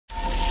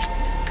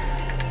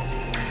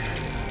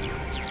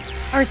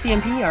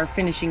RCMP are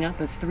finishing up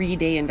a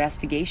 3-day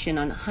investigation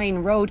on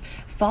Hein Road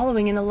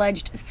following an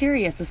alleged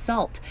serious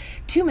assault.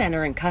 2 men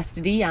are in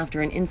custody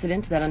after an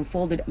incident that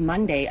unfolded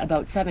Monday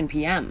about 7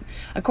 p.m.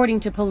 According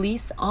to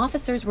police,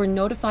 officers were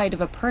notified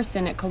of a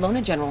person at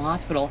Kelowna General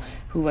Hospital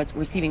who was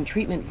receiving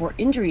treatment for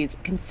injuries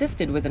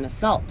consistent with an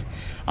assault.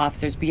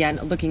 Officers began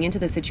looking into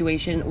the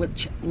situation,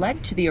 which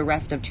led to the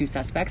arrest of 2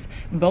 suspects,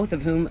 both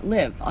of whom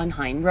live on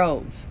Hein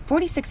Road.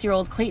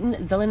 46-year-old Jen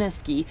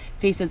Zielinski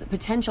faces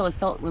potential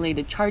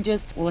assault-related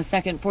charges, while a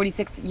second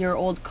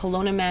 46-year-old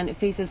Kelowna man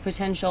faces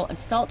potential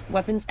assault,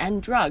 weapons,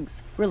 and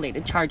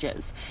drugs-related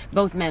charges.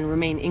 Both men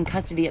remain in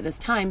custody at this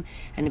time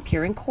and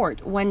appear in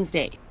court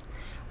Wednesday.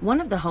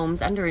 One of the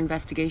homes under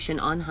investigation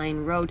on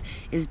Hein Road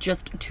is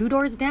just 2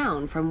 doors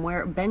down from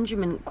where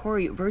Benjamin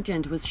Corey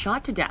Virgint was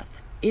shot to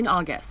death in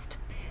August.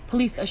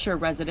 Police assure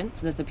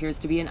residents this appears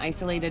to be an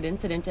isolated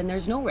incident and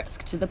there's no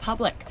risk to the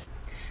public.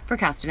 For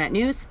Castanet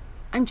News,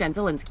 I'm Jen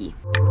Zielinski.